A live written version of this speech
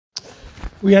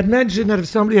We had mentioned that if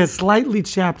somebody has slightly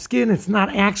chapped skin, it's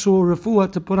not actual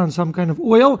refuah to put on some kind of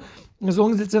oil, as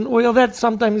long as it's an oil that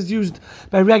sometimes is used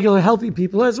by regular healthy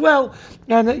people as well,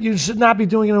 and that you should not be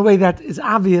doing it in a way that is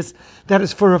obvious that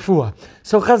is for refuah.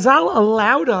 So Chazal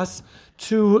allowed us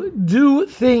to do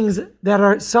things that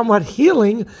are somewhat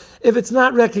healing if it's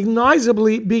not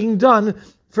recognizably being done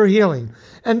for healing.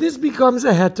 And this becomes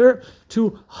a heter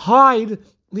to hide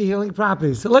the healing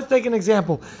properties. So let's take an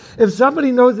example. If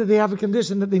somebody knows that they have a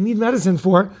condition that they need medicine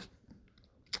for,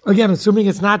 again, assuming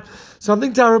it's not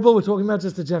something terrible, we're talking about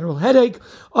just a general headache,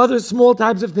 other small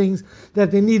types of things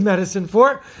that they need medicine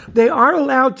for, they are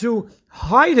allowed to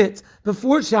hide it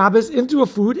before Shabbos into a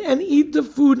food and eat the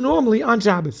food normally on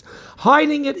Shabbos.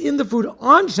 Hiding it in the food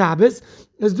on Shabbos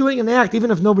is doing an act,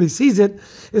 even if nobody sees it,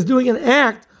 is doing an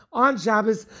act on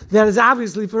Shabbos that is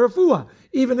obviously for refuah,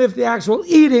 even if the actual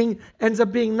eating ends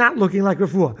up being not looking like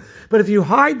refuah. But if you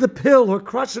hide the pill or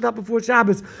crush it up before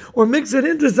Shabbos or mix it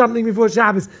into something before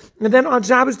Shabbos and then on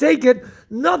Shabbos take it,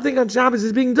 nothing on Shabbos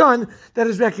is being done that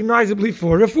is recognizably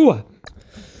for refuah.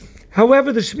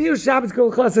 However, the Shmir Shabbos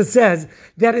Kol Chasa says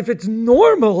that if it's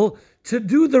normal to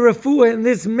do the refuah in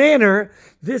this manner,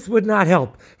 this would not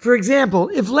help. For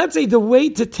example, if let's say the way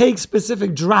to take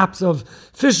specific drops of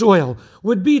fish oil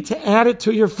would be to add it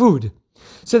to your food.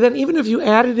 So then even if you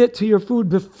added it to your food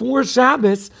before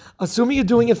Shabbos, assuming you're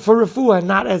doing it for refuah and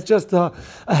not as just a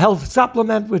health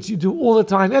supplement, which you do all the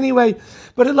time anyway,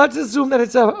 but let's assume that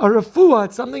it's a refuah,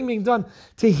 it's something being done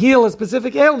to heal a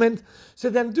specific ailment. So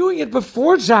then doing it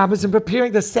before Shabbos and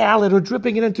preparing the salad or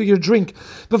dripping it into your drink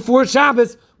before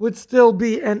Shabbos would still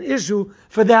be an issue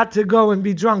for that to go and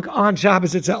be drunk on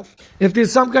Shabbos itself. If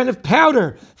there's some kind of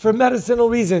powder for medicinal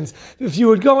reasons, if you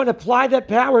would go and apply that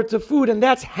powder to food, and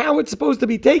that's how it's supposed to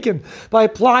be taken, by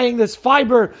applying this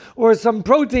fiber or some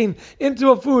protein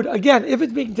into a food, again, if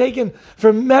it's being taken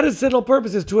for medicinal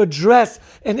purposes to address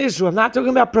an issue, I'm not talking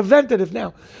about preventative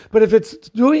now, but if it's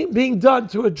being done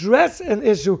to address an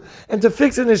issue and to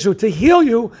fix an issue, to heal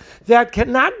you, that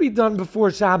cannot be done before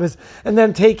Shabbos and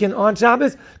then taken on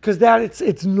Shabbos, because that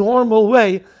it's normal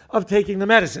way of taking the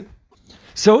medicine.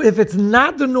 So if it's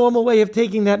not the normal way of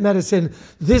taking that medicine,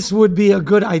 this would be a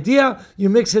good idea. You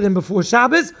mix it in before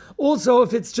Shabbos. Also,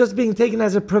 if it's just being taken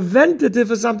as a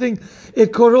preventative or something,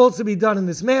 it could also be done in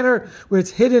this manner, where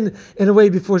it's hidden in a way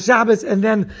before Shabbos and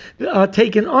then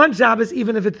taken on Shabbos,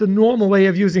 even if it's the normal way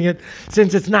of using it,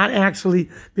 since it's not actually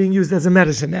being used as a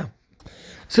medicine now.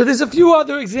 So there's a few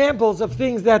other examples of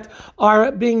things that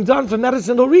are being done for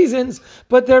medicinal reasons,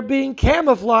 but they're being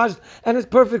camouflaged and it's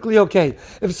perfectly okay.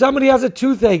 If somebody has a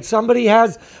toothache, somebody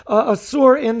has a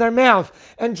sore in their mouth,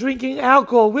 and drinking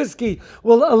alcohol, whiskey,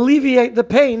 will alleviate the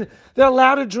pain, they're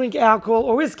allowed to drink alcohol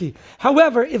or whiskey.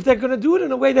 However, if they're going to do it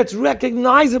in a way that's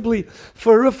recognizably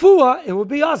for refuah, it would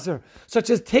be asur, such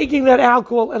as taking that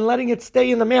alcohol and letting it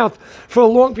stay in the mouth for a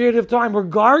long period of time, or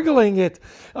gargling it.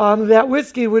 That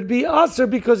whiskey would be asur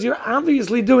because you're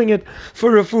obviously doing it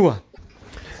for refuah.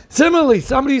 Similarly,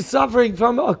 somebody's suffering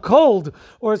from a cold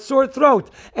or a sore throat,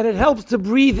 and it helps to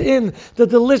breathe in the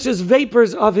delicious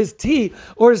vapors of his tea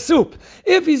or his soup.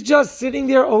 If he's just sitting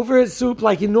there over his soup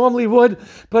like he normally would,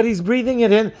 but he's breathing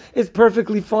it in, it's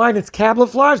perfectly fine. It's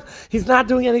camouflaged. He's not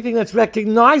doing anything that's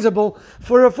recognizable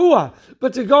for refuah.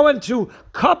 But to go and to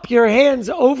cup your hands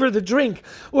over the drink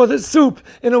or the soup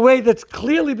in a way that's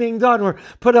clearly being done, or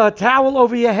put a towel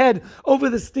over your head over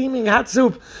the steaming hot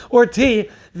soup or tea,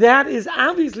 that is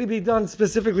obviously being done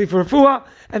specifically for refuah,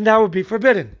 and that would be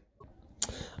forbidden.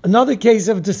 Another case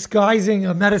of disguising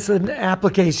a medicine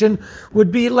application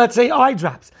would be, let's say, eye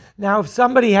drops. Now, if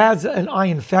somebody has an eye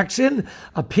infection,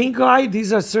 a pink eye,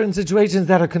 these are certain situations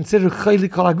that are considered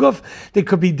chayli kol haguf. They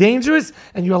could be dangerous,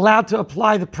 and you're allowed to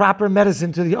apply the proper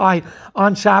medicine to the eye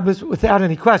on Shabbos without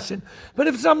any question. But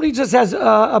if somebody just has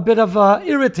a bit of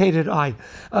irritated eye,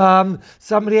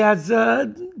 somebody has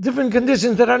different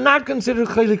conditions that are not considered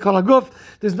chayli kol haguf,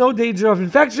 there's no danger of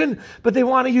infection, but they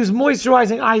want to use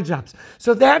moisturizing eye drops.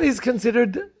 So that is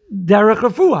considered derech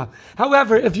refuah.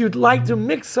 However, if you'd like to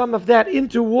mix some of that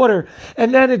into water,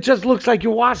 and then it just looks like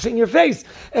you're washing your face,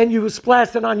 and you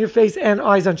splash it on your face and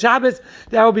eyes on Shabbos,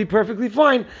 that will be perfectly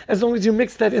fine, as long as you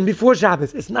mix that in before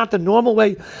Shabbos. It's not the normal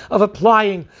way of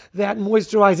applying that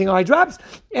moisturizing eye drops,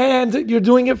 and you're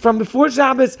doing it from before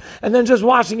Shabbos, and then just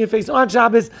washing your face on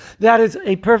Shabbos. That is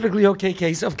a perfectly okay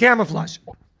case of camouflage.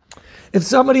 if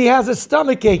somebody has a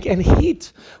stomach ache and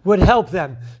heat would help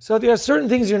them. So there are certain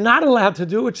things you're not allowed to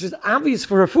do, which is obvious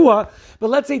for refuah, but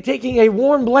let's say taking a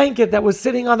warm blanket that was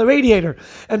sitting on the radiator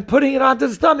and putting it onto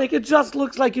the stomach, it just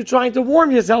looks like you're trying to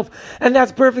warm yourself, and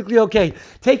that's perfectly okay.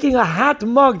 Taking a hot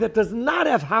mug that does not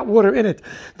have hot water in it,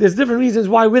 there's different reasons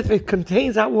why with it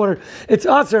contains hot water, it's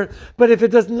usher, but if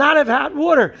it does not have hot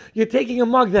water, you're taking a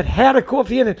mug that had a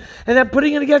coffee in it and then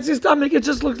putting it against your stomach, it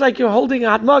just looks like you're holding a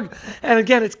hot mug, and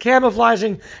again, it's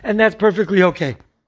camouflaging, and that's perfectly okay.